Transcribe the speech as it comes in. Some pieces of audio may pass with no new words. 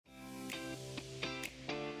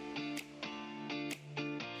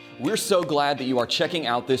We're so glad that you are checking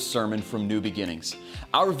out this sermon from New Beginnings.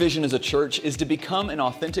 Our vision as a church is to become an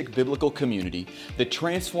authentic biblical community that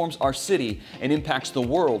transforms our city and impacts the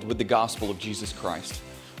world with the gospel of Jesus Christ.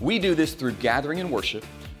 We do this through gathering in worship,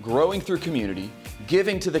 growing through community,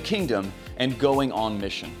 giving to the kingdom, and going on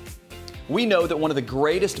mission. We know that one of the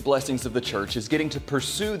greatest blessings of the church is getting to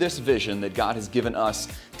pursue this vision that God has given us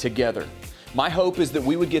together. My hope is that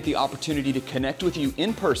we would get the opportunity to connect with you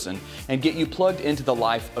in person and get you plugged into the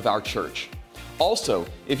life of our church. Also,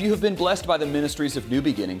 if you have been blessed by the ministries of New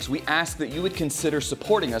Beginnings, we ask that you would consider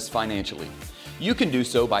supporting us financially. You can do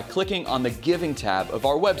so by clicking on the Giving tab of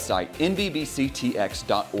our website,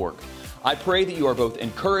 nbbctx.org. I pray that you are both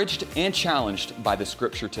encouraged and challenged by the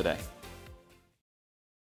scripture today.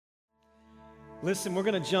 Listen, we're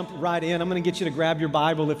going to jump right in. I'm going to get you to grab your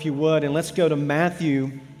Bible if you would, and let's go to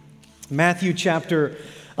Matthew chapter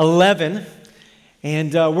 11,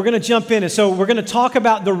 and we're going to jump in. And so we're going to talk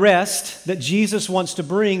about the rest that Jesus wants to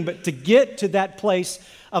bring, but to get to that place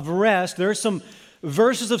of rest, there are some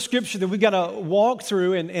verses of Scripture that we've got to walk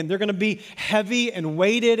through, and they're going to be heavy and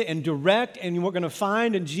weighted and direct, and what we're going to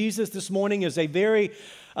find in Jesus this morning is a very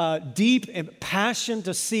deep and passion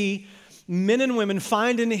to see men and women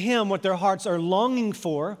find in Him what their hearts are longing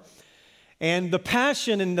for, and the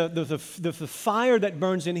passion and the fire that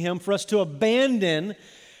burns in Him for us to abandon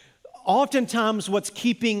oftentimes what's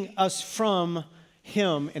keeping us from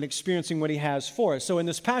Him and experiencing what He has for us. So in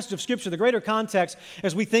this passage of Scripture, the greater context,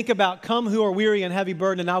 as we think about come who are weary and heavy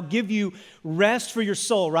burdened, and I'll give you rest for your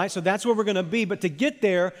soul, right? So that's where we're going to be. But to get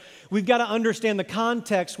there, we've got to understand the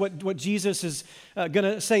context, what Jesus is going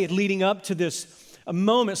to say leading up to this a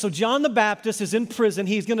moment. So John the Baptist is in prison.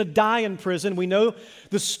 He's going to die in prison. We know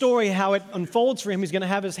the story, how it unfolds for him. He's going to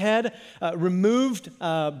have his head removed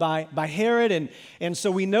by Herod. And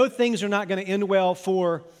so we know things are not going to end well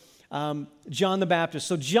for John the Baptist.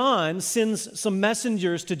 So John sends some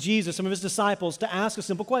messengers to Jesus, some of his disciples, to ask a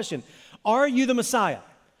simple question. Are you the Messiah?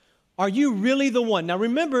 Are you really the one? Now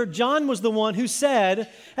remember, John was the one who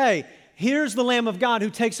said, hey, here's the Lamb of God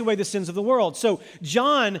who takes away the sins of the world. So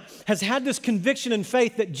John has had this conviction and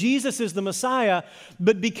faith that Jesus is the Messiah,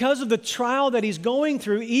 but because of the trial that he's going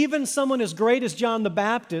through, even someone as great as John the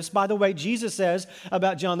Baptist, by the way, Jesus says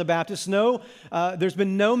about John the Baptist, there's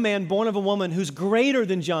been no man born of a woman who's greater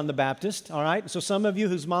than John the Baptist, all right? So some of you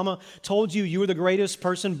whose mama told you were the greatest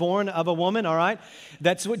person born of a woman, all right?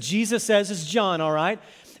 That's what Jesus says is John, all right?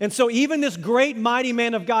 And so even this great, mighty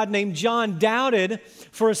man of God named John doubted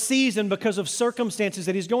for a season because of circumstances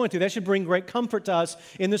that he's going through. That should bring great comfort to us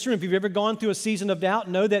in this room. If you've ever gone through a season of doubt,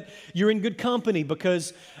 know that you're in good company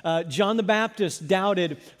because John the Baptist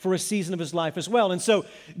doubted for a season of his life as well. And so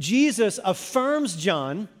Jesus affirms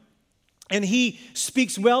John, and he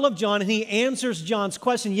speaks well of John, and he answers John's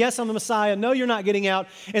question. Yes, I'm the Messiah. No, you're not getting out.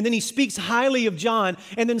 And then he speaks highly of John.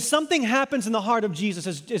 And then something happens in the heart of Jesus.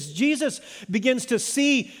 As Jesus begins to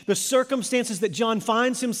see the circumstances that John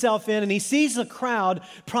finds himself in, and he sees a crowd,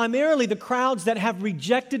 primarily the crowds that have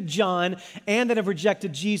rejected John and that have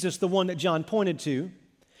rejected Jesus, the one that John pointed to,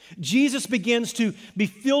 Jesus begins to be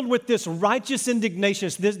filled with this righteous indignation,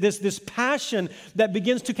 this passion that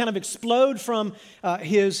begins to kind of explode from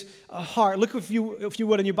his heart. Look, if you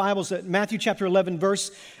would, in your Bibles, at Matthew chapter 11,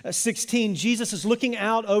 verse 16. Jesus is looking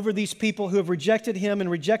out over these people who have rejected him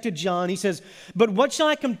and rejected John. He says, "But what shall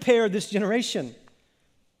I compare this generation?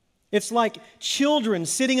 It's like children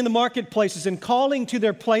sitting in the marketplaces and calling to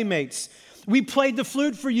their playmates. We played the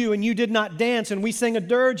flute for you and you did not dance, and we sang a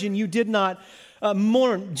dirge and you did not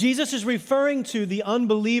mourn." Jesus is referring to the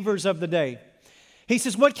unbelievers of the day. He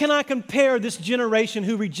says, what can I compare this generation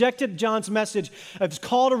who rejected John's message of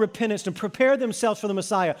call to repentance and prepare themselves for the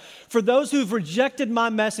Messiah? For those who've rejected my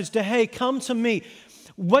message to, hey, come to me.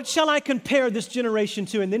 What shall I compare this generation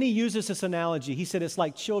to? And then he uses this analogy. He said, it's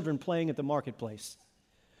like children playing at the marketplace.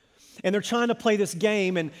 And they're trying to play this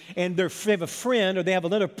game, and they have a friend or they have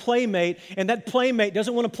another playmate, and that playmate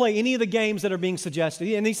doesn't want to play any of the games that are being suggested.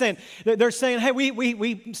 And they're saying, hey,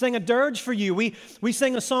 we sang a dirge for you. We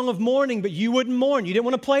sang a song of mourning, but you wouldn't mourn. You didn't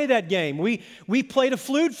want to play that game. We played a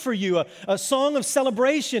flute for you, a song of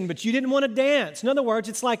celebration, but you didn't want to dance. In other words,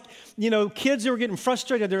 it's like, kids who are getting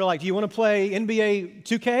frustrated. They're like, do you want to play NBA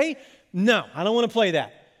 2K? No, I don't want to play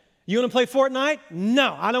that. You want to play Fortnite?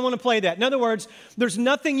 No, I don't want to play that. In other words, there's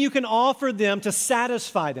nothing you can offer them to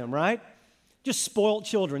satisfy them, right? Just spoiled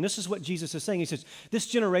children. This is what Jesus is saying. He says, this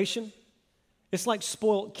generation, it's like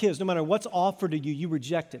spoiled kids. No matter what's offered to you, you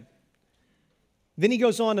reject it. Then he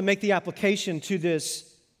goes on to make the application to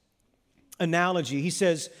this analogy. He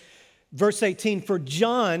says, verse 18, for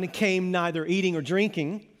John came neither eating or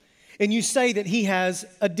drinking, and you say that he has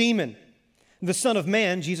a demon. The Son of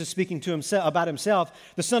Man, Jesus speaking to himself about himself,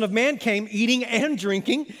 the Son of Man came eating and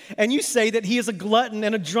drinking, and you say that he is a glutton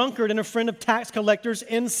and a drunkard and a friend of tax collectors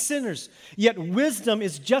and sinners. Yet wisdom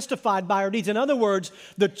is justified by her deeds. In other words,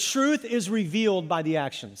 the truth is revealed by the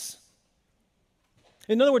actions.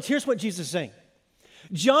 In other words, here's what Jesus is saying.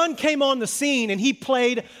 John came on the scene and he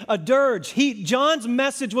played a dirge. John's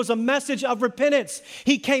message was a message of repentance.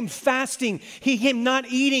 He came fasting. He came not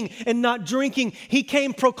eating and not drinking. He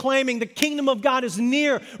came proclaiming the kingdom of God is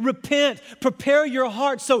near. Repent, prepare your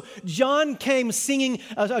heart. So John came singing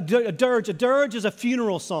a dirge. A dirge is a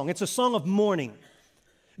funeral song. It's a song of mourning.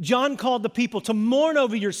 John called the people to mourn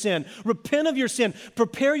over your sin, repent of your sin,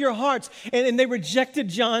 prepare your hearts. And they rejected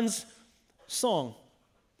John's song.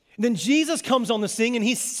 Then Jesus comes on the scene and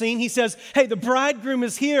he says, hey, the bridegroom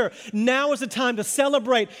is here. Now is the time to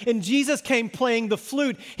celebrate. And Jesus came playing the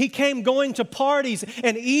flute. He came going to parties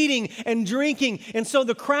and eating and drinking. And so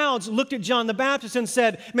the crowds looked at John the Baptist and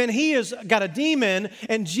said, man, he has got a demon.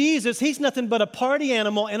 And Jesus, he's nothing but a party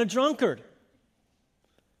animal and a drunkard.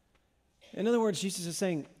 In other words, Jesus is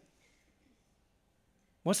saying,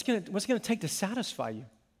 what's going to take to satisfy you?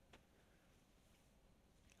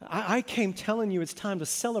 I came telling you it's time to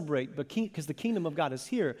celebrate because the kingdom of God is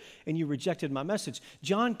here, and you rejected my message.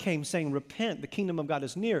 John came saying, repent, the kingdom of God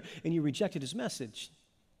is near, and you rejected his message.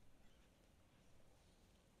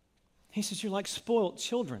 He says, you're like spoiled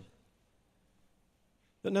children.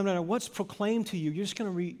 That no matter what's proclaimed to you, you're just going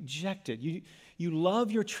to reject it. You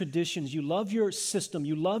love your traditions, you love your system,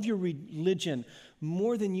 you love your religion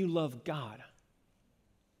more than you love God.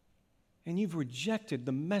 And you've rejected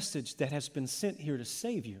the message that has been sent here to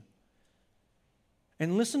save you.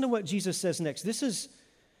 And listen to what Jesus says next. This is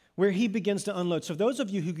where he begins to unload. So those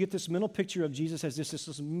of you who get this mental picture of Jesus as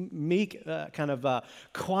this meek,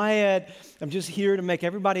 quiet, I'm just here to make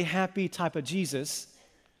everybody happy type of Jesus,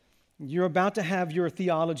 you're about to have your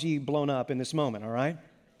theology blown up in this moment, all right?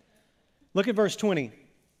 Look at verse 20.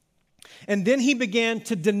 And then he began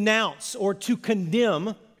to denounce or to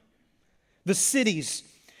condemn the cities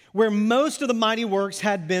where most of the mighty works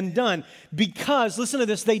had been done, because, listen to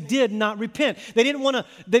this, they did not repent. They didn't want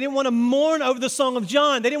to mourn over the song of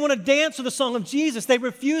John. They didn't want to dance to the song of Jesus. They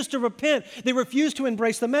refused to repent. They refused to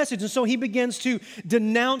embrace the message. And so he begins to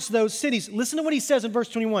denounce those cities. Listen to what he says in verse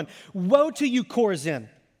 21. Woe to you, Chorazin!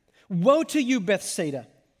 Woe to you, Bethsaida!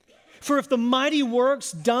 For if the mighty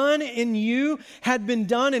works done in you had been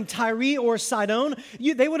done in Tyre or Sidon,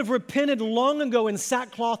 they would have repented long ago in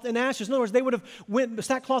sackcloth and ashes. In other words, they would have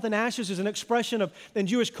sackcloth and ashes is an expression in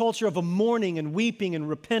Jewish culture of a mourning and weeping and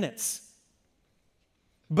repentance.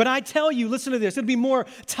 But I tell you, listen to this, it'd be more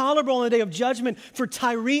tolerable on the day of judgment for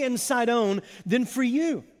Tyre and Sidon than for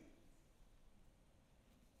you.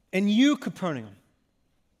 And you, Capernaum,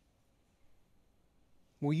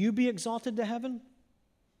 will you be exalted to heaven?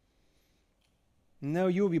 No,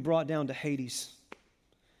 you will be brought down to Hades.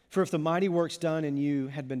 For if the mighty works done in you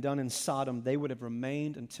had been done in Sodom, they would have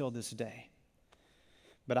remained until this day.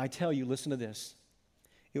 But I tell you, listen to this,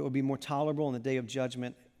 it will be more tolerable in the day of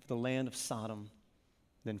judgment for the land of Sodom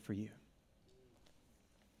than for you.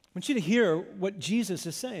 I want you to hear what Jesus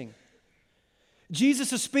is saying.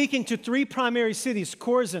 Jesus is speaking to three primary cities,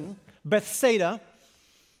 Chorazin, Bethsaida,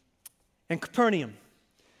 and Capernaum.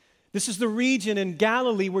 This is the region in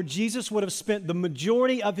Galilee where Jesus would have spent the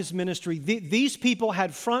majority of his ministry. These people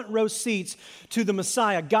had front row seats to the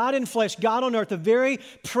Messiah. God in flesh, God on earth, the very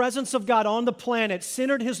presence of God on the planet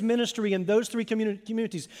centered his ministry in those three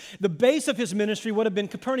communities. The base of his ministry would have been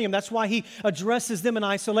Capernaum. That's why he addresses them in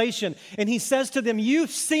isolation. And he says to them,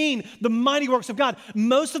 you've seen the mighty works of God.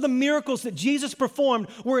 Most of the miracles that Jesus performed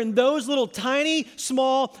were in those little tiny,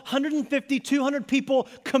 small, 150, 200 people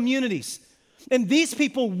communities. And these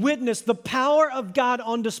people witnessed the power of God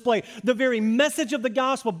on display, the very message of the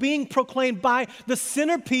gospel being proclaimed by the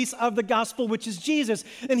centerpiece of the gospel, which is Jesus.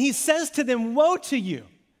 And he says to them, woe to you.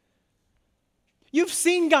 You've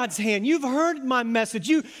seen God's hand. You've heard my message.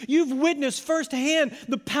 You've witnessed firsthand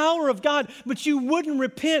the power of God, but you wouldn't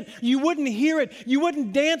repent. You wouldn't hear it. You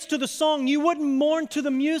wouldn't dance to the song. You wouldn't mourn to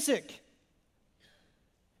the music.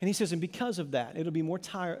 And he says, and because of that, it'll be more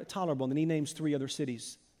tolerable. And then he names three other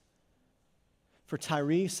cities. For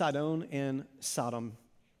Tyre, Sidon, and Sodom.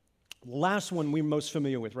 The last one we're most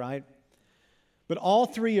familiar with, right? But all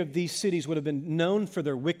three of these cities would have been known for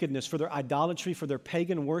their wickedness, for their idolatry, for their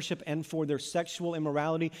pagan worship, and for their sexual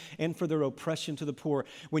immorality, and for their oppression to the poor.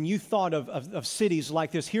 When you thought of cities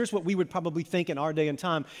like this, here's what we would probably think in our day and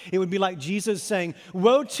time. It would be like Jesus saying,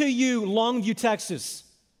 woe to you, Longview, Texas.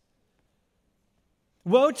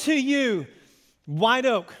 Woe to you, White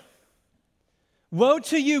Oak. Woe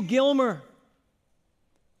to you, Gilmer.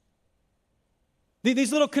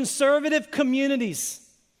 These little conservative communities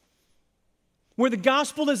where the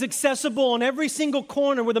gospel is accessible on every single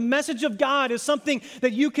corner, where the message of God is something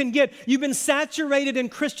that you can get. You've been saturated in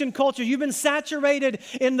Christian culture. You've been saturated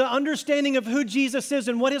in the understanding of who Jesus is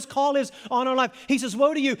and what his call is on our life. He says,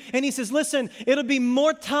 woe to you. And he says, listen, it'll be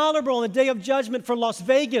more tolerable on the day of judgment for Las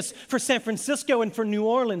Vegas, for San Francisco, and for New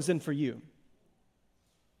Orleans than for you.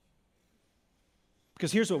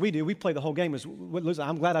 Because here's what we do. We play the whole game as, listen,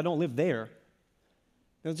 I'm glad I don't live there.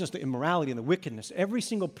 It's just the immorality and the wickedness. Every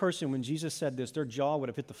single person, when Jesus said this, their jaw would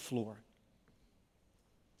have hit the floor.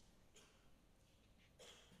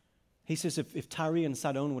 He says if Tyre and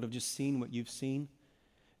Sidon would have just seen what you've seen,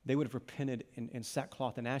 they would have repented in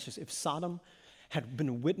sackcloth and ashes. If Sodom had been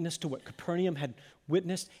a witness to what Capernaum had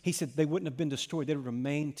witnessed, he said they wouldn't have been destroyed. They would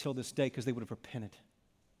remain till this day because they would have repented.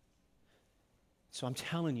 So I'm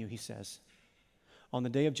telling you, he says, on the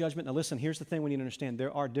day of judgment, now listen, here's the thing we need to understand.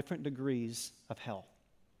 There are different degrees of hell.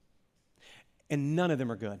 And none of them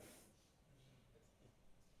are good.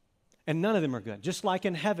 And none of them are good. Just like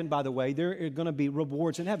in heaven, by the way, there are going to be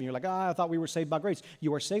rewards in heaven. You're like, I thought we were saved by grace.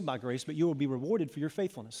 You are saved by grace, but you will be rewarded for your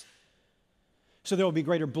faithfulness. So there will be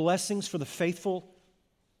greater blessings for the faithful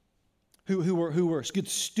who were good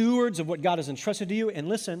stewards of what God has entrusted to you. And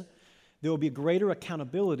listen, there will be greater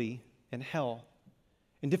accountability in hell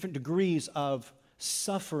in different degrees of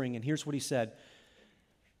suffering. And here's what he said.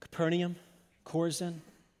 Capernaum, Chorazin.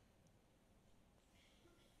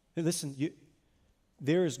 Listen,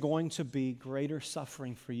 there is going to be greater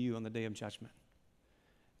suffering for you on the day of judgment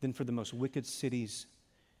than for the most wicked cities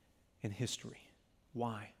in history.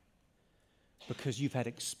 Why? Because you've had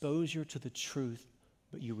exposure to the truth,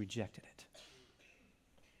 but you rejected it.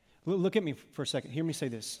 Look at me for a second. Hear me say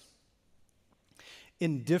this.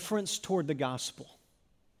 Indifference toward the gospel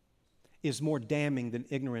is more damning than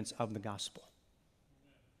ignorance of the gospel.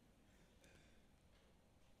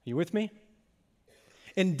 Are you with me?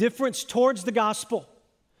 Indifference towards the gospel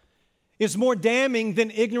is more damning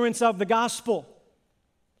than ignorance of the gospel.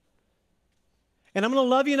 And I'm going to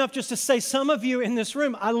love you enough just to say, some of you in this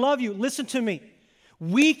room, I love you. Listen to me.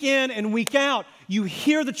 Week in and week out, you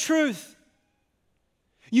hear the truth.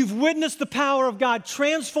 You've witnessed the power of God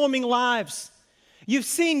transforming lives. You've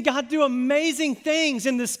seen God do amazing things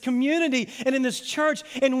in this community and in this church.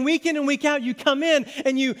 And week in and week out, you come in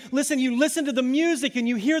and you listen to the music and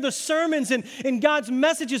you hear the sermons and God's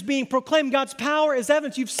message is being proclaimed. God's power is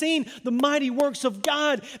evidence. You've seen the mighty works of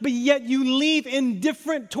God, but yet you leave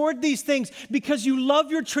indifferent toward these things because you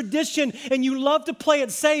love your tradition and you love to play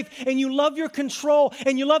it safe and you love your control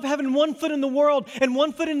and you love having one foot in the world and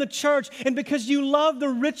one foot in the church, and because you love the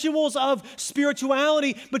rituals of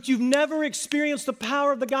spirituality, but you've never experienced the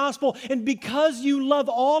power of the gospel. And because you love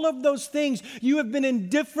all of those things, you have been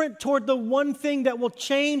indifferent toward the one thing that will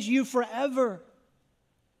change you forever.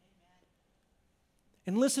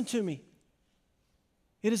 And listen to me.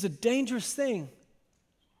 It is a dangerous thing.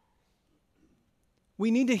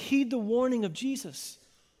 We need to heed the warning of Jesus.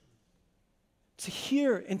 To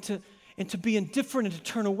hear and to be indifferent and to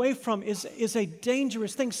turn away from is a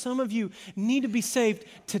dangerous thing. Some of you need to be saved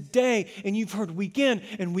today, and you've heard week in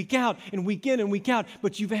and week out and week in and week out,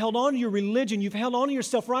 but you've held on to your religion, you've held on to your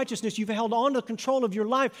self-righteousness, you've held on to the control of your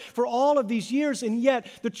life for all of these years, and yet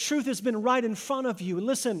the truth has been right in front of you. And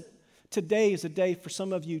listen, today is a day for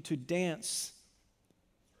some of you to dance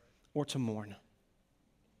or to mourn.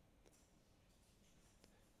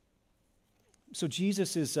 So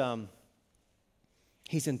Jesus is...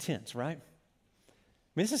 He's intense, right?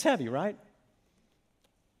 I mean, this is heavy, right?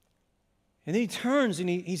 And then he turns and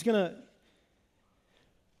he's going to,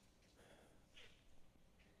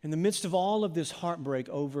 in the midst of all of this heartbreak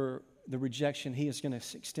over the rejection, he is going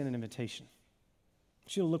to extend an invitation. I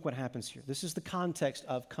want you to look what happens here. This is the context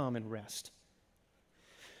of come and rest.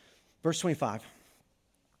 Verse 25.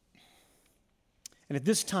 And at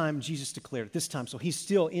this time, Jesus declared, at this time, so he's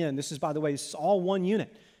still in, this is, by the way, this is all one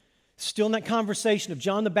unit. Still in that conversation of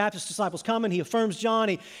John the Baptist's disciples coming, he affirms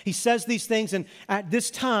John, he says these things, and at this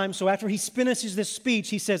time, so after he finishes this speech,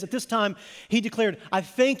 he says, at this time, he declared, I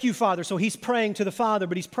thank you, Father. So he's praying to the Father,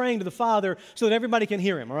 but he's praying to the Father so that everybody can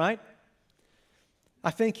hear him, all right? I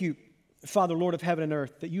thank you, Father, Lord of heaven and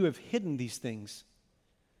earth, that you have hidden these things.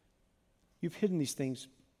 You've hidden these things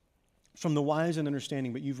from the wise and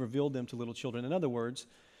understanding, but you've revealed them to little children. In other words,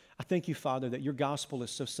 I thank you, Father, that your gospel is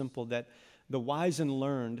so simple that the wise and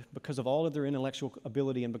learned, because of all of their intellectual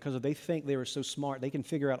ability and because they think they are so smart, they can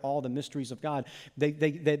figure out all the mysteries of God.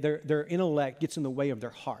 Their intellect gets in the way of their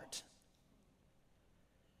heart.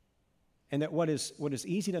 And that what is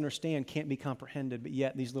easy to understand can't be comprehended, but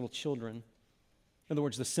yet these little children, in other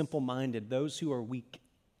words, the simple-minded, those who are weak,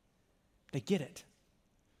 they get it.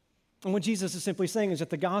 And what Jesus is simply saying is that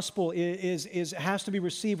the gospel has to be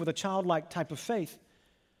received with a childlike type of faith.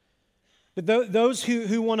 But those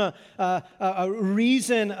who want to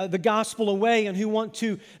reason the gospel away and who want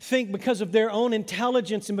to think because of their own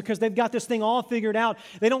intelligence and because they've got this thing all figured out,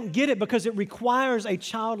 they don't get it because it requires a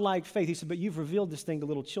childlike faith. He said, but you've revealed this thing to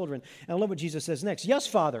little children. And I love what Jesus says next. Yes,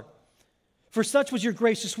 Father, for such was your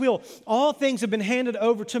gracious will. All things have been handed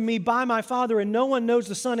over to me by my Father, and no one knows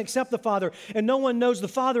the Son except the Father, and no one knows the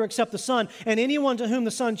Father except the Son, and anyone to whom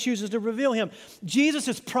the Son chooses to reveal him.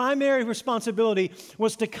 Jesus' primary responsibility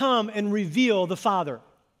was to come and reveal the Father.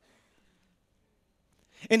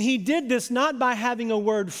 And he did this not by having a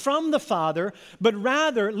word from the Father, but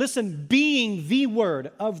rather, listen, being the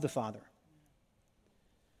Word of the Father.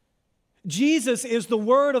 Jesus is the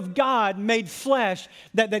Word of God made flesh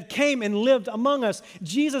that came and lived among us.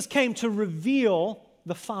 Jesus came to reveal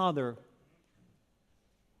the Father.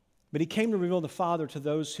 But he came to reveal the Father to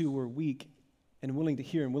those who were weak and willing to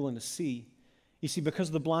hear and willing to see. You see, because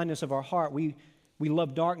of the blindness of our heart, we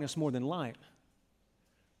love darkness more than light.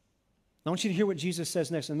 I want you to hear what Jesus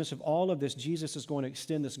says next. In the midst of all of this, Jesus is going to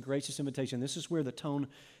extend this gracious invitation. This is where the tone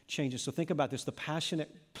changes. So think about this, the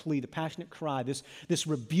passionate plea, the passionate cry, this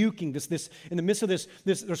rebuking, this in the midst of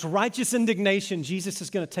this righteous indignation, Jesus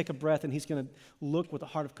is going to take a breath and he's going to look with a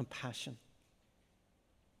heart of compassion.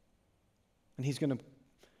 And he's going to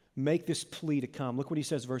make this plea to come. Look what he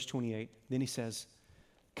says, verse 28. Then he says,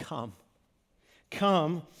 come.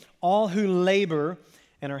 Come, all who labor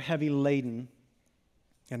and are heavy laden,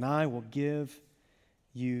 and I will give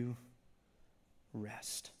you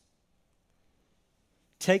rest.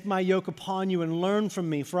 Take my yoke upon you and learn from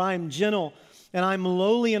me, for I am gentle and I am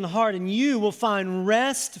lowly in heart, and you will find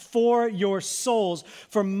rest for your souls.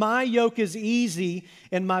 For my yoke is easy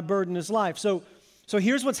and my burden is light. So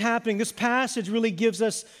here's what's happening. This passage really gives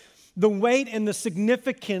us the weight and the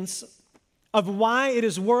significance of why it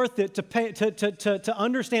is worth it to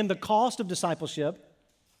understand the cost of discipleship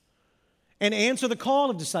and answer the call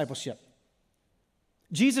of discipleship.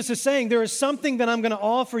 Jesus is saying there is something that I'm going to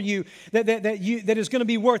offer you that is going to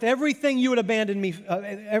be worth everything you would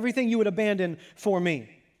abandon for me.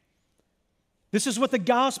 This is what the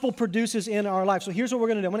gospel produces in our life. So here's what we're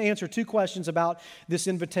going to do. I'm going to answer two questions about this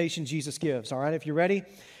invitation Jesus gives. All right, if you're ready,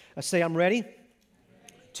 say I'm ready.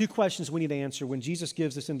 Two questions we need to answer when Jesus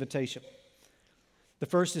gives this invitation. The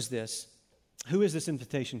first is this: who is this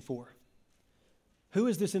invitation for? Who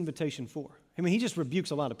is this invitation for? I mean, he just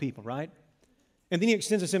rebukes a lot of people, right? And then he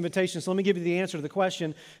extends this invitation. So let me give you the answer to the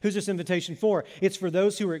question, who's this invitation for? It's for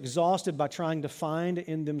those who are exhausted by trying to find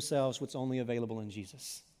in themselves what's only available in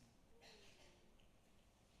Jesus.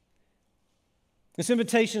 This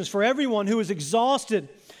invitation is for everyone who is exhausted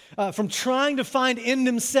from trying to find in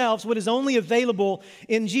themselves what is only available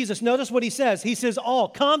in Jesus. Notice what he says. He says, all,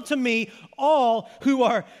 come to me, all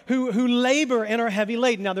who labor and are heavy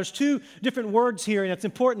laden. Now, there's two different words here, and it's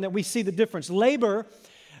important that we see the difference. Labor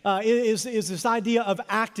is this idea of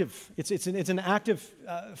active. It's an active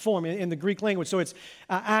form in the Greek language. So it's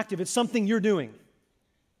active. It's something you're doing.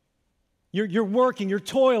 You're working, you're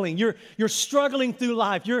toiling, you're struggling through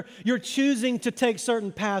life, you're choosing to take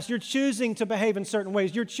certain paths, you're choosing to behave in certain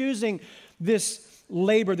ways, you're choosing this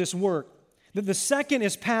labor, this work. The second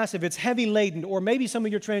is passive, it's heavy laden, or maybe some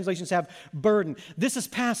of your translations have burden. This is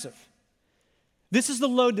passive. This is the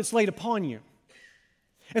load that's laid upon you.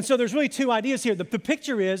 And so there's really two ideas here. The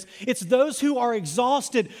picture is, it's those who are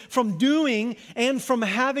exhausted from doing and from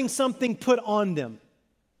having something put on them.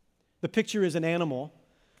 The picture is an animal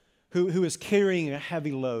who is carrying a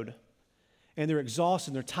heavy load, and they're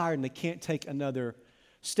exhausted, and they're tired, and they can't take another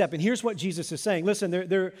step. And here's what Jesus is saying. Listen,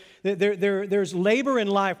 there's labor in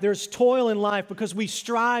life, there's toil in life, because we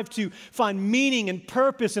strive to find meaning and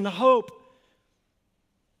purpose and hope.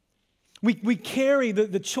 We carry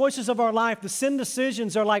the choices of our life. The sin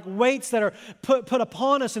decisions are like weights that are put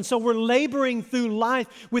upon us. And so we're laboring through life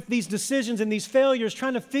with these decisions and these failures,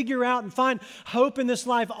 trying to figure out and find hope in this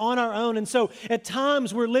life on our own. And so at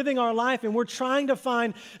times we're living our life and we're trying to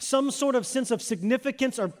find some sort of sense of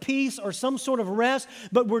significance or peace or some sort of rest,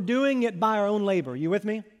 but we're doing it by our own labor. You with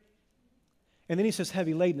me? And then he says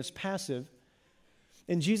heavy laden is passive.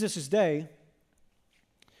 In Jesus' day,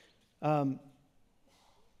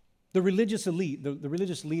 the religious elite, the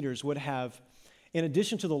religious leaders would have, in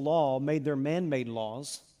addition to the law, made their man-made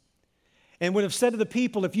laws. and would have said to the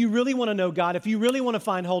people, if you really want to know God, if you really want to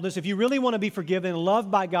find wholeness, if you really want to be forgiven and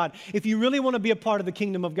loved by God, if you really want to be a part of the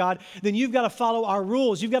kingdom of God, then you've got to follow our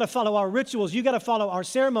rules. You've got to follow our rituals. You've got to follow our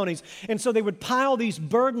ceremonies. And so they would pile these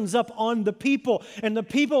burdens up on the people. And the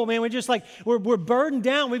people, man, we're just like, we're burdened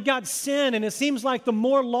down. We've got sin. And it seems like the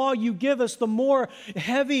more law you give us, the more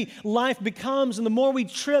heavy life becomes, and the more we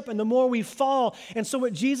trip and the more we fall. And so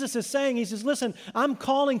what Jesus is saying, he says, listen, I'm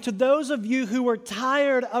calling to those of you who are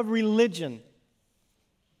tired of religion,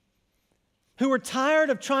 who are tired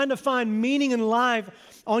of trying to find meaning in life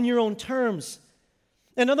on your own terms.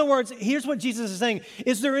 In other words, here's what Jesus is saying.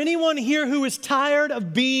 Is there anyone here who is tired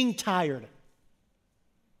of being tired?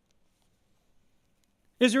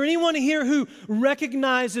 Is there anyone here who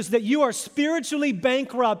recognizes that you are spiritually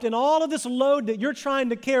bankrupt and all of this load that you're trying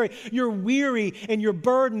to carry, you're weary and you're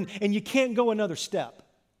burdened and you can't go another step?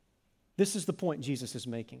 This is the point Jesus is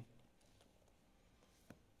making.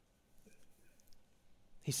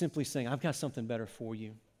 He's simply saying, I've got something better for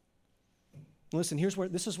you. Listen,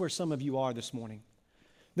 this is where some of you are this morning.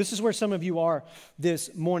 This is where some of you are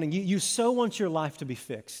this morning. You so want your life to be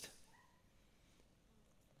fixed.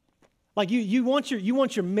 Like you want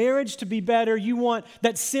your marriage to be better. You want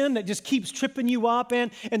that sin that just keeps tripping you up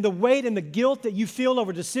and the weight and the guilt that you feel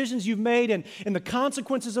over decisions you've made and the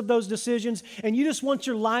consequences of those decisions. And you just want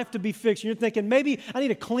your life to be fixed. And you're thinking, maybe I need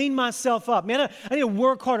to clean myself up. Man, I need to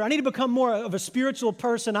work harder. I need to become more of a spiritual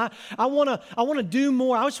person. I want to do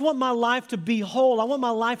more. I just want my life to be whole. I want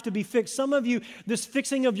my life to be fixed. Some of you, this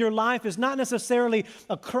fixing of your life is not necessarily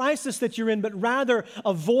a crisis that you're in, but rather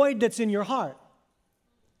a void that's in your heart.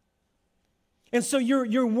 And so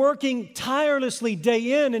you're working tirelessly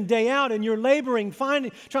day in and day out, and you're laboring, trying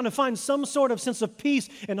to find some sort of sense of peace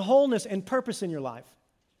and wholeness and purpose in your life.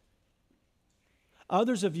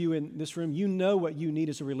 Others of you in this room, you know what you need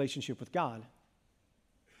is a relationship with God.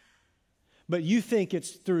 But you think it's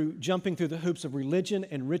through jumping through the hoops of religion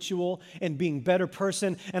and ritual and being a better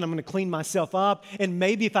person, and I'm going to clean myself up, and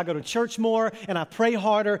maybe if I go to church more and I pray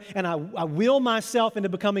harder and I will myself into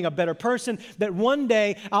becoming a better person, that one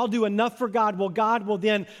day I'll do enough for God. Well, God will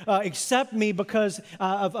then accept me because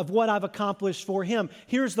of what I've accomplished for Him.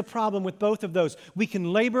 Here's the problem with both of those. We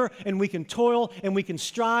can labor and we can toil and we can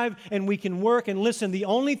strive and we can work, and listen, the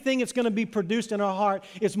only thing that's going to be produced in our heart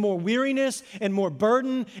is more weariness and more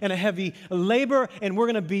burden and a heavy labor, and we're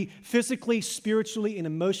going to be physically, spiritually, and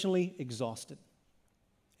emotionally exhausted.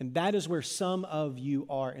 And that is where some of you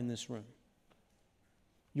are in this room.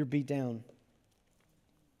 You're beat down.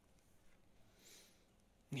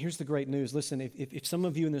 And here's the great news. Listen, if some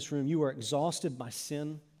of you in this room, you are exhausted by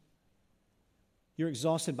sin, you're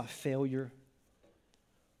exhausted by failure,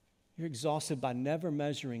 you're exhausted by never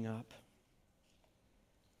measuring up,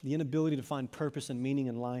 the inability to find purpose and meaning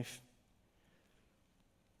in life,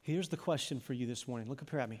 here's the question for you this morning. Look up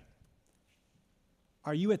here at me.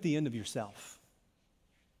 Are you at the end of yourself?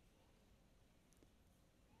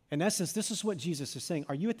 In essence, this is what Jesus is saying.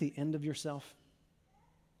 Are you at the end of yourself?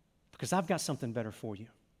 Because I've got something better for you.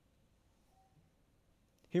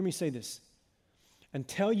 Hear me say this.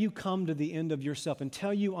 Until you come to the end of yourself,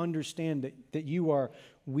 until you understand that you are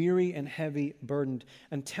weary and heavy burdened,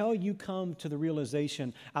 until you come to the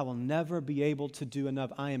realization, I will never be able to do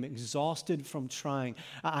enough. I am exhausted from trying.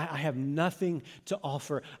 I have nothing to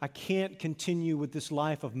offer. I can't continue with this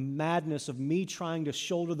life of madness, of me trying to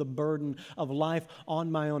shoulder the burden of life on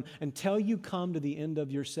my own. Until you come to the end of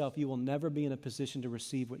yourself, you will never be in a position to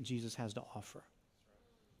receive what Jesus has to offer.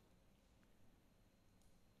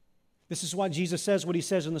 This is why Jesus says what He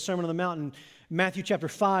says in the Sermon on the Mount in Matthew chapter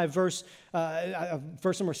 5, verse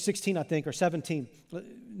number 16, I think, or 17.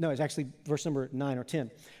 No, it's actually verse number 9 or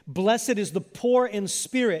 10. Blessed is the poor in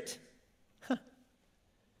spirit.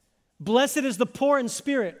 Blessed is the poor in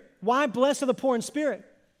spirit. Why blessed are the poor in spirit?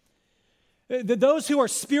 Those who are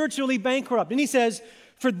spiritually bankrupt. And He says,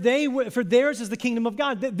 for theirs is the kingdom of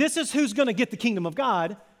God. This is who's going to get the kingdom of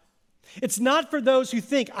God. It's not for those who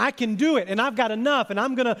think, I can do it, and I've got enough, and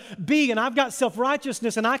I'm going to be, and I've got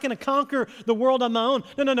self-righteousness, and I can conquer the world on my own.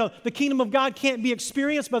 No. The kingdom of God can't be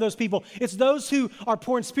experienced by those people. It's those who are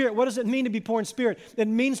poor in spirit. What does it mean to be poor in spirit? It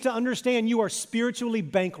means to understand you are spiritually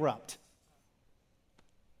bankrupt.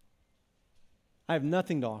 I have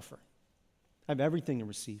nothing to offer. I have everything to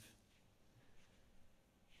receive.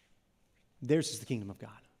 Theirs is the kingdom of God.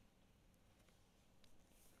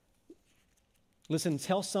 Listen,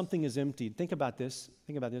 until something is emptied, think about this.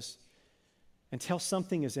 Until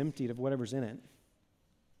something is emptied of whatever's in it,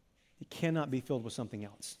 it cannot be filled with something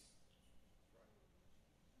else.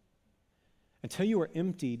 Until you are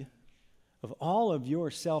emptied of all of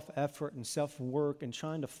your self-effort and self-work and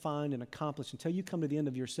trying to find and accomplish, until you come to the end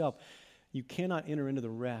of yourself, you cannot enter into the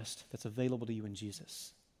rest that's available to you in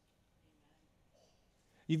Jesus.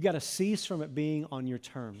 You've got to cease from it being on your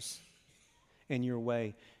terms and your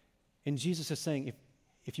way. And Jesus is saying,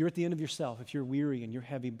 if you're at the end of yourself, if you're weary and you're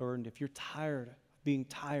heavy burdened, if you're tired of being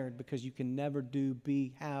tired because you can never do,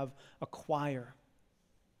 be, have, acquire,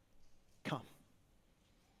 come.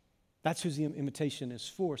 That's who the invitation is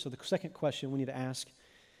for. So the second question we need to ask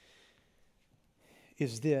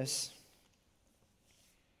is this: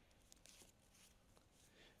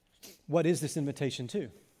 what is this invitation to?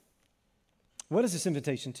 What is this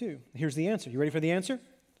invitation to? Here's the answer. You ready for the answer?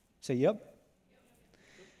 Say yep.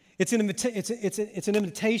 It's an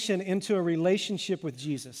invitation into a relationship with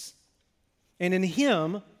Jesus. And in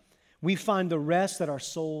Him, we find the rest that our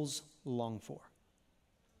souls long for.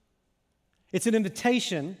 It's an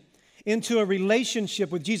invitation into a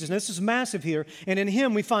relationship with Jesus. Now, this is massive here. And in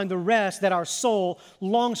Him, we find the rest that our soul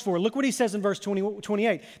longs for. Look what He says in verse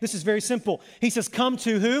 28. This is very simple. He says, come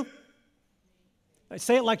to who?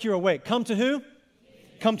 Say it like you're awake. Come to who?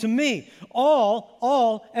 Come to me.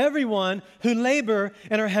 Everyone who labor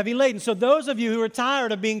and are heavy laden. So those of you who are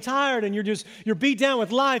tired of being tired and you're beat down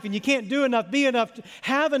with life and you can't do enough, be enough,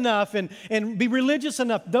 have enough, and be religious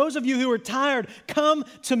enough. Those of you who are tired, come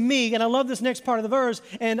to me. And I love this next part of the verse.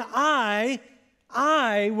 And I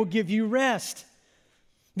will give you rest.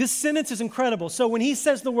 This sentence is incredible. So when he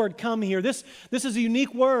says the word come here, this is a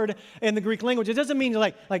unique word in the Greek language. It doesn't mean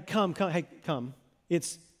like come, hey, come.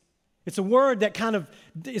 It's a word that kind of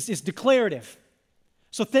is declarative.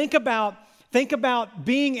 So think about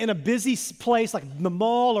being in a busy place like the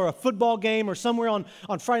mall or a football game or somewhere on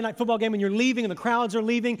Friday night football game, and you're leaving and the crowds are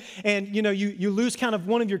leaving, and you lose kind of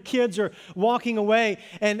one of your kids or walking away,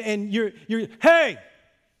 and you're hey,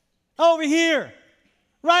 over here,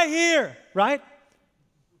 right here, right?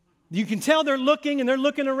 You can tell they're looking and they're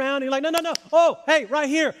looking around. And you're like, no. Oh, hey, right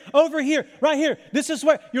here, over here, right here. This is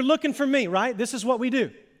where you're looking for me, right? This is what we do.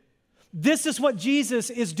 This is what Jesus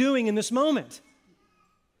is doing in this moment.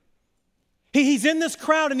 He's in this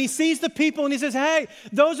crowd and he sees the people and he says, hey,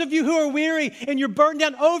 those of you who are weary and you're burdened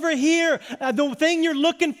down, over here, the thing you're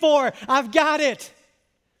looking for, I've got it.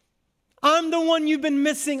 I'm the one you've been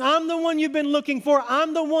missing. I'm the one you've been looking for.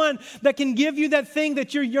 I'm the one that can give you that thing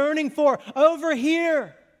that you're yearning for over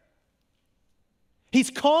here. He's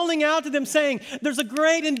calling out to them saying, there's a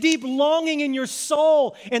great and deep longing in your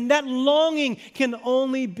soul, and that longing can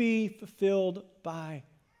only be fulfilled by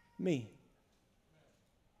me.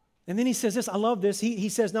 And then he says this, I love this. He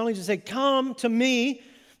says, not only does he say, come to me,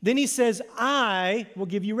 then he says, I will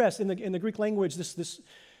give you rest. In the Greek language, this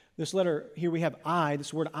letter here we have I,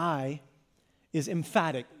 this word I, is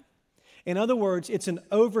emphatic. In other words, it's an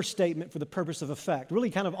overstatement for the purpose of effect,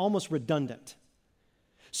 really kind of almost redundant.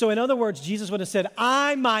 So in other words, Jesus would have said,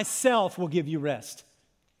 I myself will give you rest.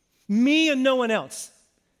 Me and no one else.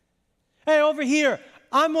 Hey, over here,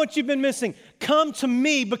 I'm what you've been missing. Come to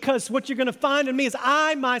me, because what you're going to find in me is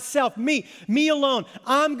I myself, me alone.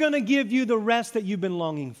 I'm going to give you the rest that you've been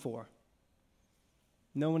longing for.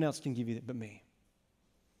 No one else can give you that but me.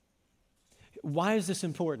 Why is this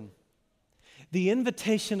important? The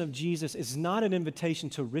invitation of Jesus is not an invitation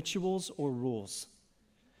to rituals or rules,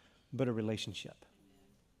 but a relationship.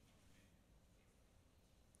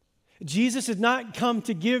 Jesus did not come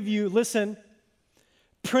to give you, listen,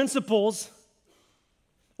 principles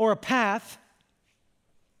or a path,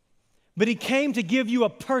 but he came to give you a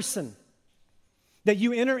person that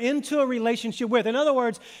you enter into a relationship with. In other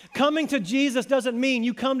words, coming to Jesus doesn't mean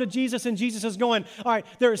you come to Jesus and Jesus is going, all right,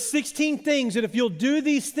 there are 16 things that if you'll do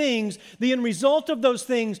these things, the end result of those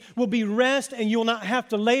things will be rest and you will not have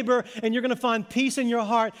to labor and you're going to find peace in your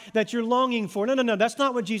heart that you're longing for. No, that's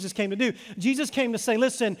not what Jesus came to do. Jesus came to say,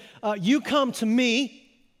 listen, you come to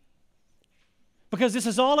me because this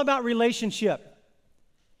is all about relationship.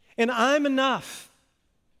 And I'm enough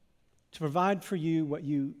to provide for you what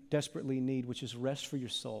you desperately need, which is rest for your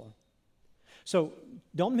soul. So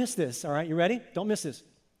don't miss this, all right? You ready? Don't miss this.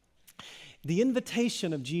 The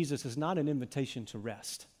invitation of Jesus is not an invitation to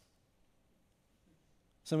rest.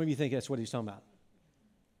 Some of you think that's what he's talking about.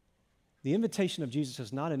 The invitation of Jesus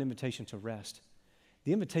is not an invitation to rest.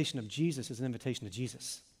 The invitation of Jesus is an invitation to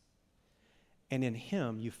Jesus. And in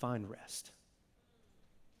him, you find rest.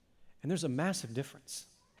 And there's a massive difference.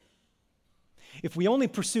 If we only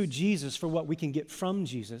pursue Jesus for what we can get from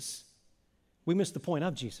Jesus, we miss the point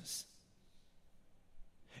of Jesus.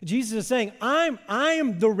 Jesus is saying, I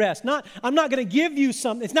am the rest. I'm not going to give you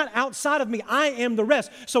something. It's not outside of me. I am the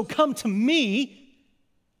rest. So come to me,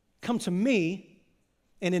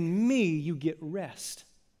 and in me you get rest.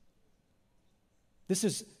 This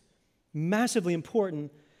is massively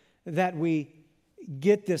important that we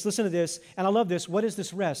get this, listen to this, and I love this. What is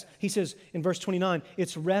this rest? He says in verse 29,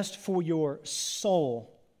 it's rest for your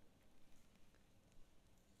soul.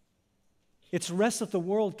 It's rest that the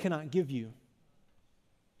world cannot give you.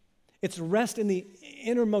 It's rest in the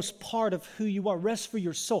innermost part of who you are, rest for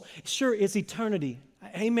your soul. Sure, it's eternity.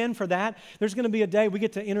 Amen for that. There's going to be a day we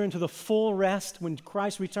get to enter into the full rest when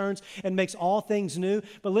Christ returns and makes all things new.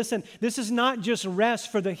 But listen, this is not just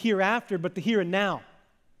rest for the hereafter, but the here and now.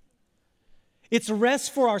 It's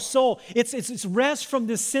rest for our soul. It's rest from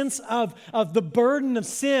this sense of the burden of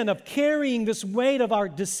sin, of carrying this weight of our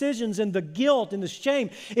decisions and the guilt and the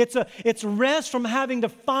shame. It's rest from having to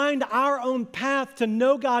find our own path to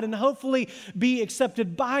know God and hopefully be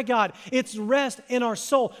accepted by God. It's rest in our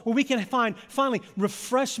soul where we can find finally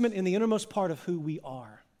refreshment in the innermost part of who we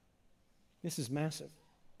are. This is massive.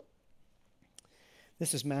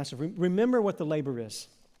 This is massive. Remember what the labor is.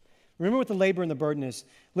 Remember what the labor and the burden is.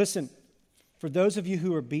 Listen, for those of you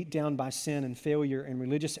who are beat down by sin and failure and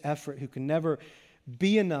religious effort, who can never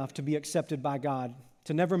be enough to be accepted by God,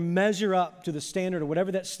 to never measure up to the standard or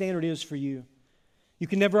whatever that standard is for you, you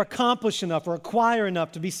can never accomplish enough or acquire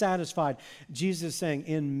enough to be satisfied. Jesus is saying,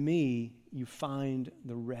 in me you find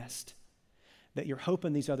the rest that your hope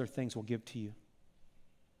in these other things will give to you.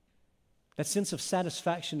 That sense of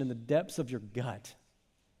satisfaction in the depths of your gut.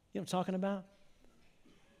 You know what I'm talking about?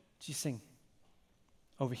 Jesus saying,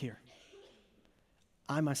 over here.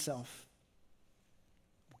 I myself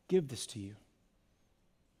will give this to you,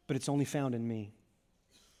 but it's only found in me.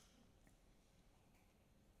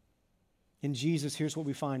 In Jesus, here's what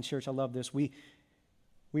we find, church. I love this. We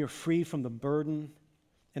are free from the burden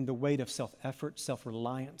and the weight of self-effort,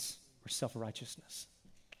 self-reliance, or self-righteousness.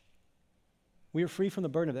 We are free from the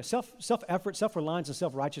burden of that. Self-effort, self-reliance, and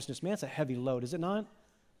self-righteousness, man, it's a heavy load, is it not?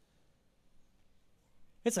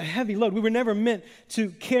 It's a heavy load. We were never meant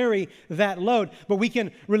to carry that load, but we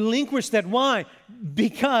can relinquish that. Why?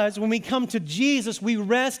 Because when we come to Jesus, we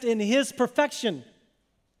rest in His perfection.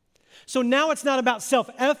 So now it's not about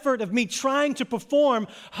self-effort of me trying to perform,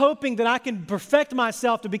 hoping that I can perfect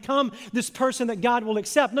myself to become this person that God will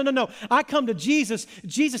accept. No. I come to Jesus.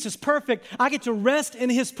 Jesus is perfect. I get to rest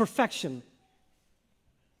in His perfection.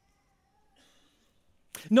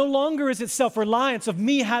 No longer is it self-reliance of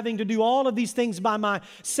me having to do all of these things by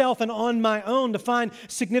myself and on my own to find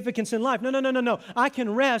significance in life. No. I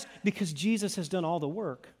can rest because Jesus has done all the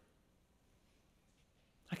work.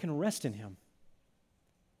 I can rest in Him.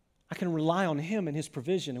 I can rely on Him and His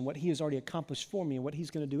provision and what He has already accomplished for me and what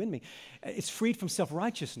He's going to do in me. It's freed from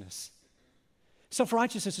self-righteousness.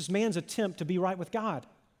 Self-righteousness is man's attempt to be right with God.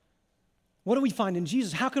 What do we find in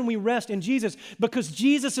Jesus? How can we rest in Jesus? Because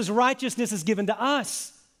Jesus' righteousness is given to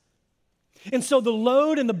us. And so the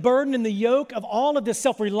load and the burden and the yoke of all of this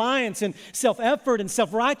self-reliance and self-effort and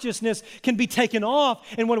self-righteousness can be taken off.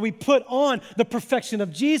 And when we put on the perfection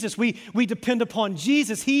of Jesus, we depend upon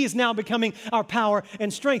Jesus. He is now becoming our power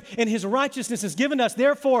and strength. And His righteousness is given us.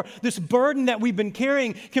 Therefore, this burden that we've been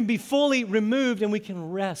carrying can be fully removed and we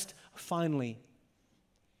can rest finally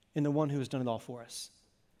in the one who has done it all for us.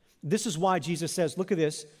 This is why Jesus says, look at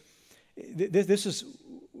this. This is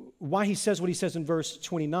why He says what He says in verse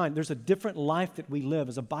 29. There's a different life that we live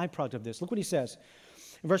as a byproduct of this. Look what He says.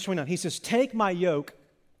 In verse 29, He says, take my yoke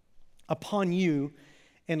upon you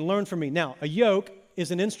and learn from me. Now, a yoke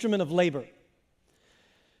is an instrument of labor.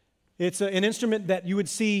 It's an instrument that you would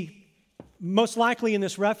see most likely in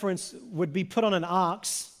this reference would be put on an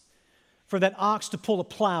ox for that ox to pull a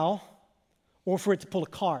plow or for it to pull a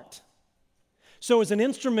cart. So it's an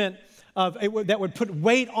instrument that would put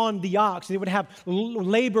weight on the ox. It would have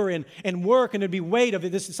labor and work, and there'd be weight of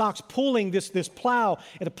it. This ox pulling this plow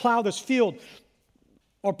and to plow this field,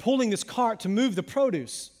 or pulling this cart to move the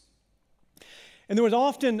produce. And there was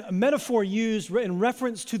often a metaphor used in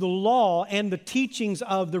reference to the law and the teachings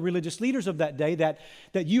of the religious leaders of that day that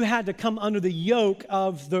you had to come under the yoke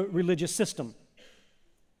of the religious system.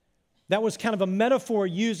 That was kind of a metaphor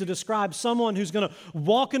used to describe someone who's going to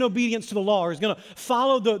walk in obedience to the law, or is going to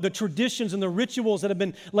follow the traditions and the rituals that have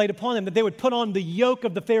been laid upon them, that they would put on the yoke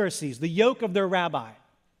of the Pharisees, the yoke of their rabbi.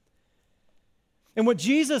 And what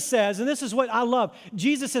Jesus says, and this is what I love,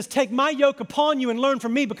 Jesus says, take my yoke upon you and learn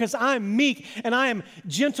from me because I am meek and I am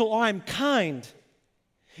gentle, or I am kind.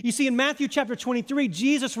 You see, in Matthew chapter 23,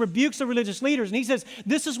 Jesus rebukes the religious leaders, and He says,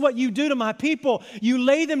 this is what you do to my people. You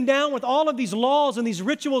lay them down with all of these laws and these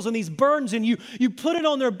rituals and these burdens, and you put it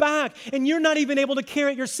on their back, and you're not even able to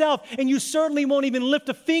carry it yourself, and you certainly won't even lift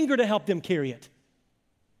a finger to help them carry it.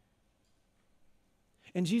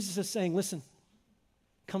 And Jesus is saying, listen,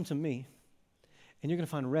 come to me, and you're going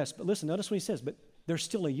to find rest. But listen, notice what He says, but there's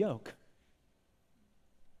still a yoke.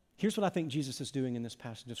 Here's what I think Jesus is doing in this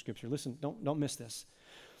passage of Scripture. Listen, don't miss this.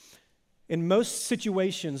 In most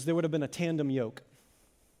situations, there would have been a tandem yoke.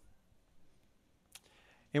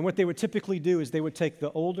 And what they would typically do is they would take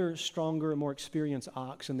the older, stronger, more experienced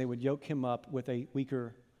ox and they would yoke him up with a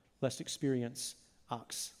weaker, less experienced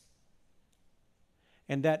ox.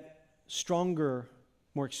 And that stronger,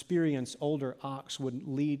 more experienced, older ox would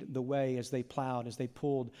lead the way as they plowed, as they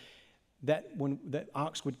pulled. That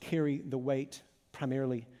ox would carry the weight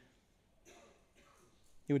primarily.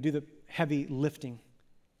 It would do the heavy lifting.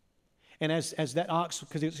 And as that ox,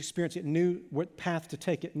 because it was experienced, it knew what path to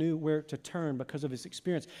take, it knew where to turn because of its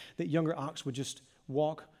experience. That younger ox would just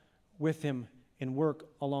walk with him and work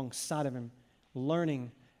alongside of him,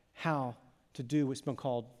 learning how to do what's been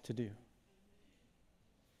called to do.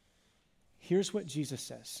 Here's what Jesus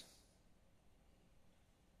says.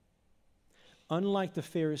 Unlike the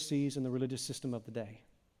Pharisees and the religious system of the day,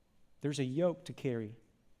 there's a yoke to carry,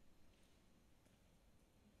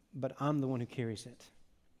 but I'm the one who carries it.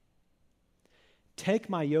 Take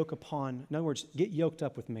my yoke upon, in other words, get yoked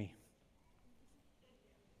up with me.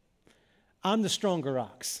 I'm the stronger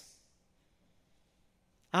ox.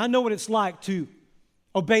 I know what it's like to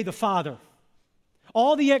obey the Father.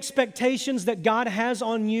 All the expectations that God has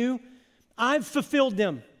on you, I've fulfilled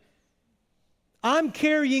them. I'm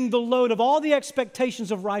carrying the load of all the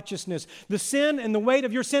expectations of righteousness. The sin and the weight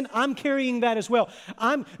of your sin, I'm carrying that as well.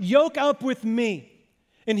 I'm yoke up with me.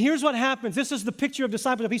 And here's what happens. This is the picture of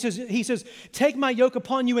discipleship. He says, take my yoke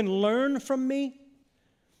upon you and learn from me.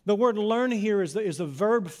 The word learn here is the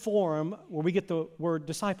verb form where we get the word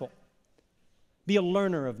disciple. Be a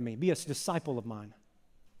learner of me. Be a disciple of mine.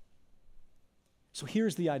 So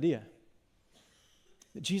here's the idea.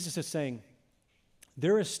 That Jesus is saying,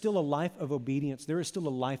 there is still a life of obedience. There is still a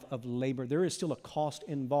life of labor. There is still a cost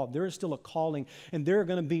involved. There is still a calling. And there are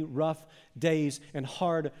going to be rough days and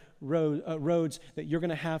hard roads that you're going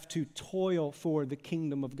to have to toil for the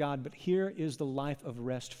kingdom of God. But here is the life of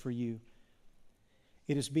rest for you.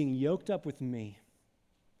 It is being yoked up with me.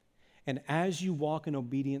 And as you walk in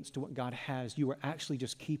obedience to what God has, you are actually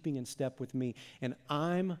just keeping in step with me. And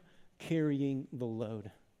I'm carrying the load.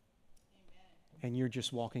 Amen. And you're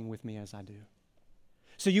just walking with me as I do.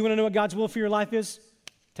 So you want to know what God's will for your life is?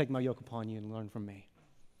 Take my yoke upon you and learn from me.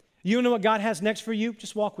 You want to know what God has next for you?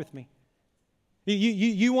 Just walk with me.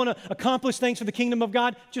 You want to accomplish things for the kingdom of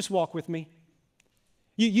God? Just walk with me.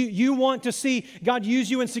 You want to see God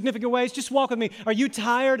use you in significant ways? Just walk with me. Are you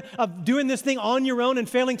tired of doing this thing on your own and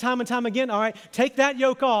failing time and time again? All right, take that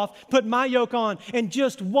yoke off, put my yoke on, and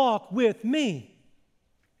just walk with me.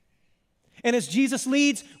 And as Jesus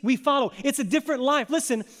leads, we follow. It's a different life.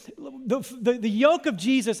 Listen, the yoke of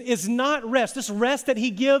Jesus is not rest. This rest that he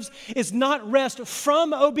gives is not rest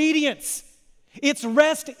from obedience. It's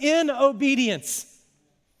rest in obedience.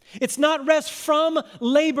 It's not rest from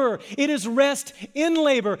labor. It is rest in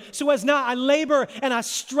labor. So as now I labor and I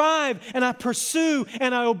strive and I pursue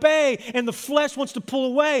and I obey and the flesh wants to pull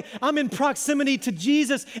away, I'm in proximity to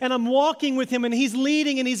Jesus and I'm walking with him and he's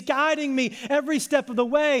leading and he's guiding me every step of the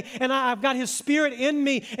way and I've got his spirit in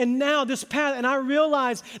me and now this path and I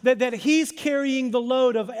realize that he's carrying the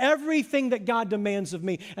load of everything that God demands of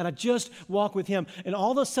me and I just walk with him. And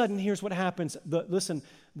all of a sudden, here's what happens.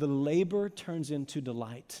 The labor turns into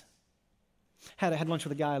delight. I had lunch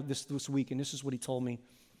with a guy this week, and this is what he told me.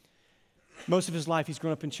 Most of his life, he's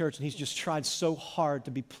grown up in church, and he's just tried so hard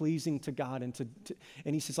to be pleasing to God. And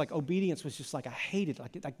he says, like, obedience was just like, I hated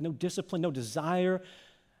it. Like no discipline, no desire.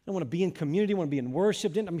 I don't want to be in community. I want to be in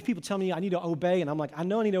worship. People tell me I need to obey, and I'm like, I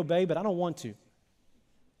know I need to obey, but I don't want to.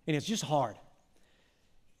 And it's just hard.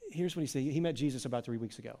 Here's what he said. He met Jesus about 3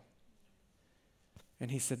 weeks ago. And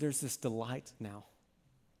he said, there's this delight now.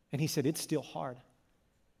 And he said, it's still hard.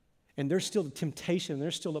 And there's still the temptation,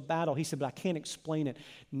 there's still a battle. He said, but I can't explain it.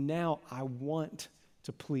 Now I want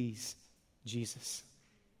to please Jesus.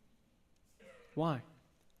 Why?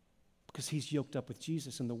 Because he's yoked up with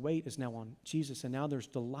Jesus, and the weight is now on Jesus. And now there's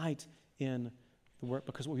delight in the work,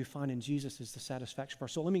 because what we find in Jesus is the satisfaction for our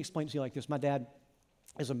soul. Let me explain it to you like this. My dad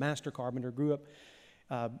is a master carpenter, grew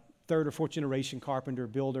up third or fourth generation carpenter,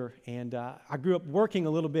 builder, and I grew up working a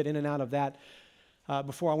little bit in and out of that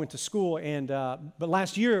before I went to school. But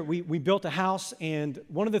last year, we built a house, and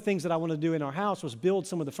one of the things that I wanted to do in our house was build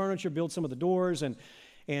some of the furniture, build some of the doors,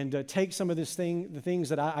 and take some of the things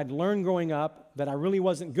that I'd learned growing up that I really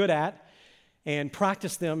wasn't good at, and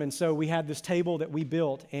practice them. And so we had this table that we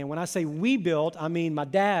built. And when I say we built, I mean my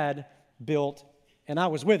dad built, and I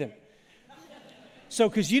was with him. So,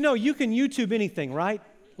 because you can YouTube anything, right?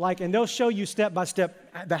 And they'll show you step by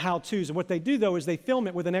step the how-tos. And what they do, though, is they film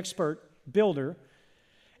it with an expert builder.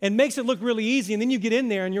 and makes it look really easy. And then you get in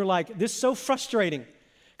there and you're like, this is so frustrating.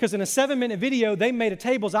 Because in a 7-minute video, they made a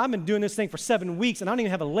tables. I've been doing this thing for 7 weeks and I don't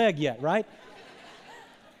even have a leg yet, right?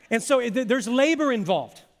 And so there's labor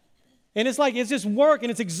involved. And it's like, it's just work and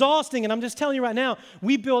it's exhausting. And I'm just telling you right now,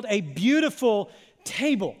 we built a beautiful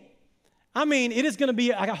table. I mean, it is going to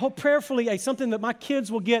be, I hope prayerfully, something that my kids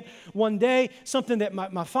will get one day, something that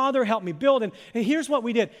my father helped me build. And here's what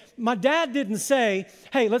we did. My dad didn't say,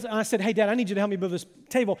 hey, I said, hey, Dad, I need you to help me build this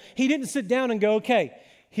table. He didn't sit down and go, okay,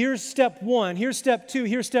 here's step 1, here's step 2,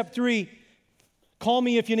 here's step 3. Call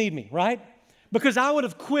me if you need me, right? Because I would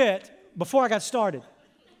have quit before I got started.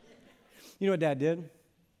 You know what Dad did?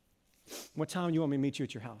 What time do you want me to meet you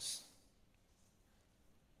at your house?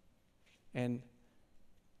 And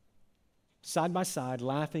side by side,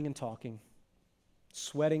 laughing and talking,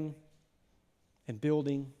 sweating and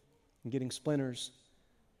building and getting splinters.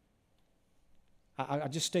 I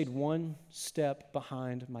just stayed one step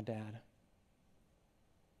behind my dad.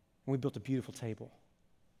 And we built a beautiful table.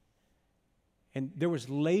 And there was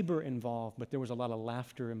labor involved, but there was a lot of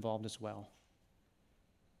laughter involved as well.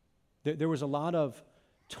 There was a lot of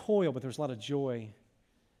toil, but there was a lot of joy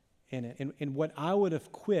in it. And what I would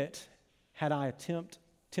have quit had I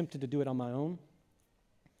attempted to do it on my own.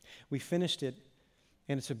 We finished it,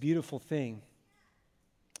 and it's a beautiful thing.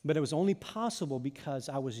 But it was only possible because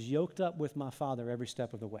I was yoked up with my Father every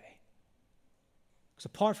step of the way. Because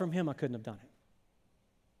apart from Him, I couldn't have done it.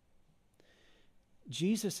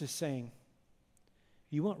 Jesus is saying,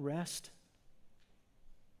 you want rest?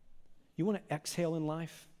 You want to exhale in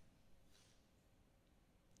life?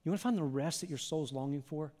 You want to find the rest that your soul's longing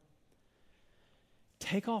for?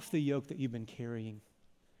 Take off the yoke that you've been carrying.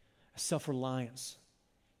 Of self-reliance,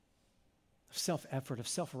 of self-effort, of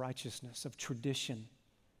self-righteousness, of tradition,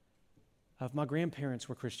 of my grandparents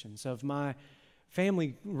were Christians, of my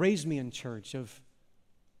family raised me in church, of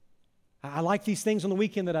I like these things on the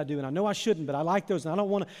weekend that I do, and I know I shouldn't, but I like those, and I don't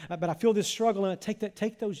want to, but I feel this struggle, and take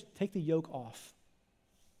the yoke off.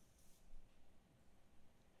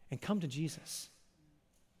 And come to Jesus.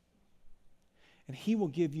 And He will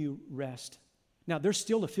give you rest. Now, there's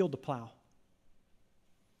still a field to plow.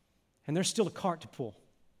 And there's still a cart to pull.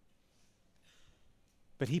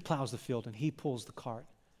 But He plows the field and He pulls the cart.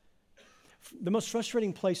 The most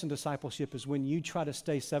frustrating place in discipleship is when you try to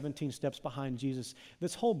stay 17 steps behind Jesus.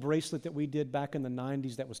 This whole bracelet that we did back in the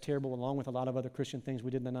 90s that was terrible, along with a lot of other Christian things we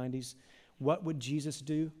did in the 90s, what would Jesus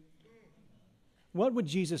do? What would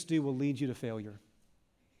Jesus do will lead you to failure.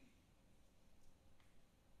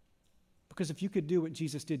 Because if you could do what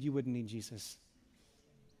Jesus did, you wouldn't need Jesus.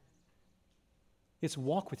 It's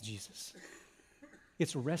walk with Jesus.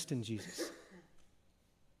 It's rest in Jesus.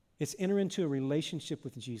 It's enter into a relationship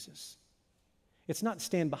with Jesus. It's not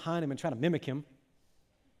stand behind Him and try to mimic Him.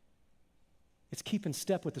 It's keep in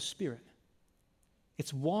step with the Spirit.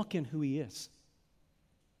 It's walk in who He is.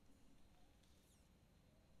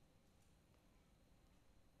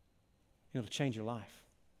 It'll change your life.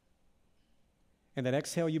 And that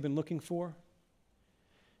exhale you've been looking for,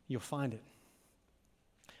 you'll find it.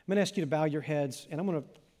 I'm going to ask you to bow your heads, and I'm going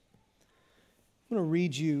to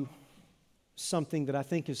read you something that I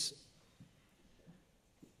think is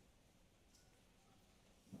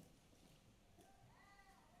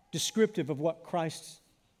descriptive of what Christ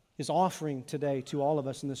is offering today to all of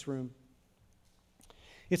us in this room.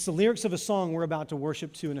 It's the lyrics of a song we're about to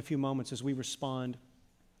worship to in a few moments as we respond.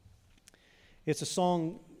 It's a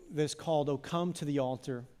song that's called, "Oh, Come to the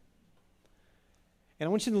Altar." And I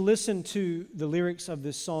want you to listen to the lyrics of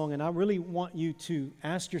this song, and I really want you to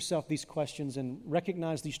ask yourself these questions and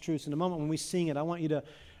recognize these truths. In a moment when we sing it, I want you to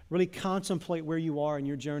really contemplate where you are in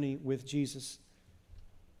your journey with Jesus.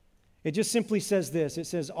 It just simply says this. It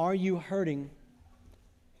says, "Are you hurting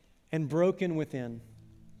and broken within?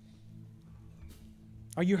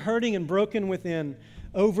 Are you hurting and broken within,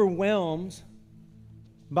 overwhelmed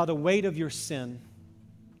by the weight of your sin?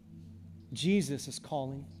 Jesus is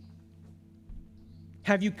calling.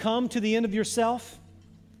 Have you come to the end of yourself?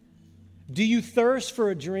 Do you thirst for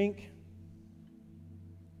a drink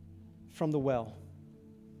from the well?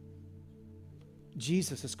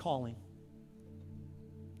 Jesus is calling.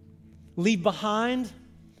 Leave behind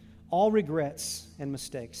all regrets and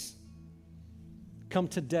mistakes. Come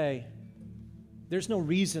today. There's no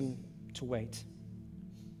reason to wait.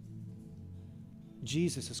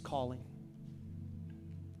 Jesus is calling.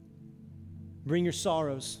 Bring your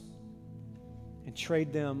sorrows and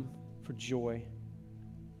trade them for joy.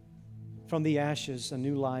 From the ashes, a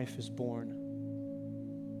new life is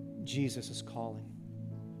born. Jesus is calling.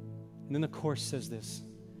 And then the chorus says this,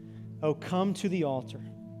 "Oh, come to the altar.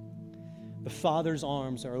 The Father's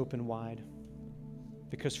arms are open wide.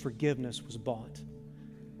 because forgiveness was bought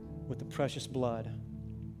with the precious blood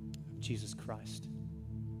of Jesus Christ.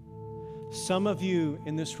 Some of you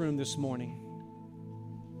in this room this morning,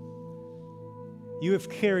 you have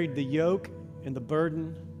carried the yoke and the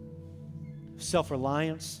burden of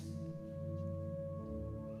self-reliance,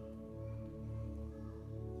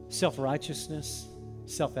 self-righteousness,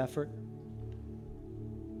 self-effort.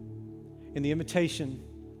 And the invitation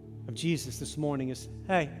of Jesus this morning is,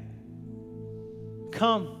 hey,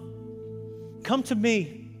 come to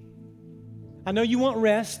me. I know you want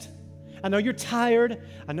rest. I know you're tired.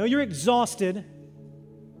 I know you're exhausted.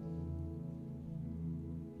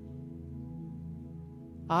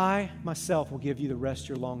 I, myself, will give you the rest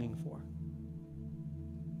you're longing for.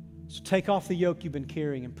 So take off the yoke you've been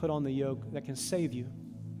carrying and put on the yoke that can save you.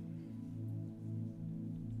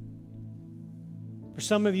 For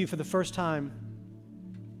some of you, for the first time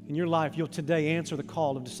in your life, you'll today answer the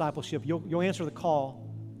call of discipleship. You'll answer the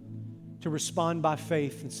call to respond by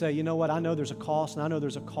faith and say, you know what, I know there's a cost and I know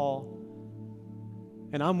there's a call.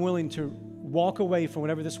 And I'm willing to walk away from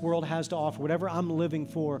whatever this world has to offer, whatever I'm living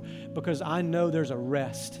for, because I know there's a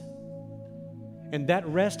rest. And that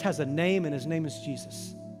rest has a name, and his name is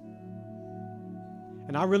Jesus.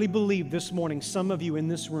 And I really believe this morning, some of you in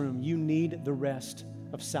this room, you need the rest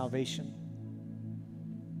of salvation.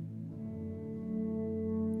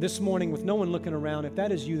 This morning, with no one looking around, if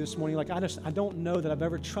that is you this morning, like I don't know that I've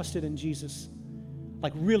ever trusted in Jesus,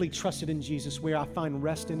 like really trusted in Jesus, where I find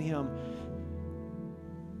rest in him,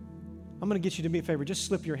 I'm going to get you to do me a favor. Just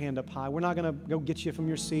slip your hand up high. We're not going to go get you from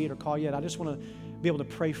your seat or call you. I just want to be able to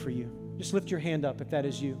pray for you. Just lift your hand up if that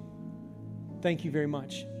is you. Thank you very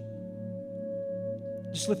much.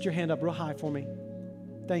 Just lift your hand up real high for me.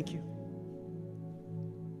 Thank you.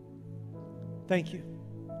 Thank you.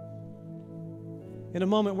 In a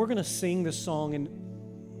moment, we're going to sing this song,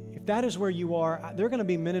 and if that is where you are, there are going to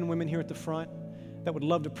be men and women here at the front that would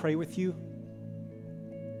love to pray with you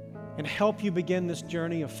and help you begin this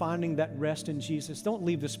journey of finding that rest in Jesus. Don't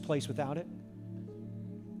leave this place without it.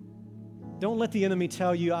 Don't let the enemy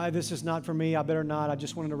tell you, this is not for me, I better not, I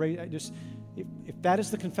just wanted to raise. If that is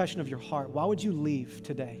the confession of your heart, why would you leave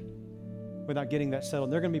today without getting that settled?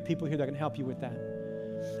 There are going to be people here that can help you with that.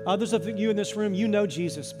 Others of you in this room, you know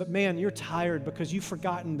Jesus, but man, you're tired because you've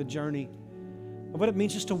forgotten the journey of what it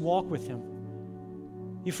means just to walk with him.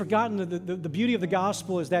 You've forgotten the beauty of the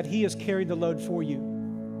gospel is that he has carried the load for you.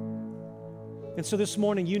 And so this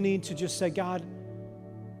morning, you need to just say, God,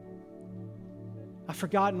 I've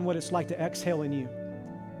forgotten what it's like to exhale in you.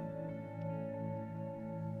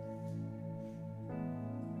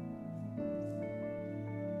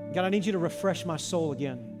 God, I need you to refresh my soul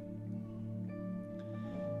again.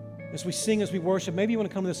 As we sing, as we worship, maybe you want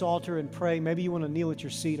to come to this altar and pray. Maybe you want to kneel at your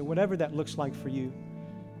seat or whatever that looks like for you.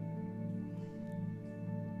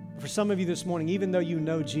 For some of you this morning, even though you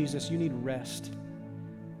know Jesus, you need rest.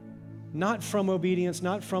 Not from obedience,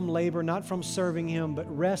 not from labor, not from serving him, but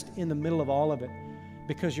rest in the middle of all of it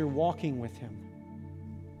because you're walking with him.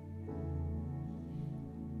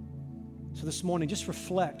 So this morning, just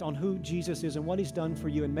reflect on who Jesus is and what he's done for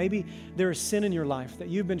you. And maybe there is sin in your life that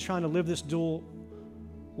you've been trying to live this dual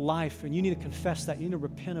life, and you need to confess that. You need to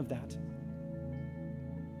repent of that.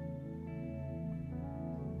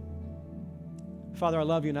 Father, I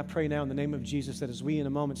love you, and I pray now in the name of Jesus that as we in a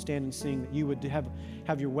moment stand and sing, that you would have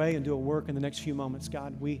your way and do a work in the next few moments,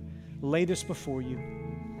 God. We lay this before you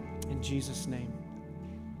in Jesus' name.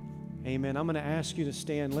 Amen. I'm going to ask you to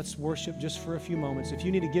stand. Let's worship just for a few moments. If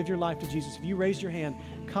you need to give your life to Jesus, if you raise your hand,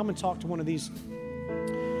 come and talk to one of these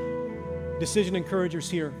decision encouragers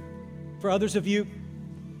here. For others of you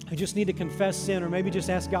who just need to confess sin or maybe just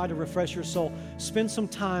ask God to refresh your soul, spend some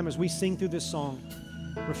time as we sing through this song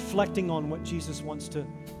reflecting on what Jesus wants to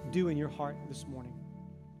do in your heart this morning.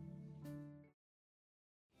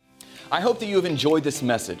 I hope that you have enjoyed this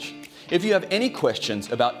message. If you have any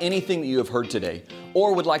questions about anything that you have heard today,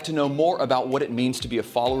 or would like to know more about what it means to be a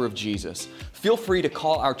follower of Jesus, feel free to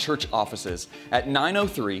call our church offices at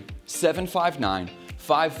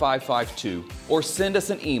 903-759-5552 or send us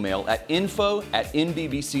an email at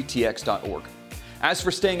info@nbbctx.org. As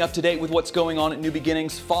for staying up to date with what's going on at New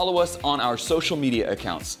Beginnings, follow us on our social media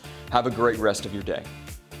accounts. Have a great rest of your day.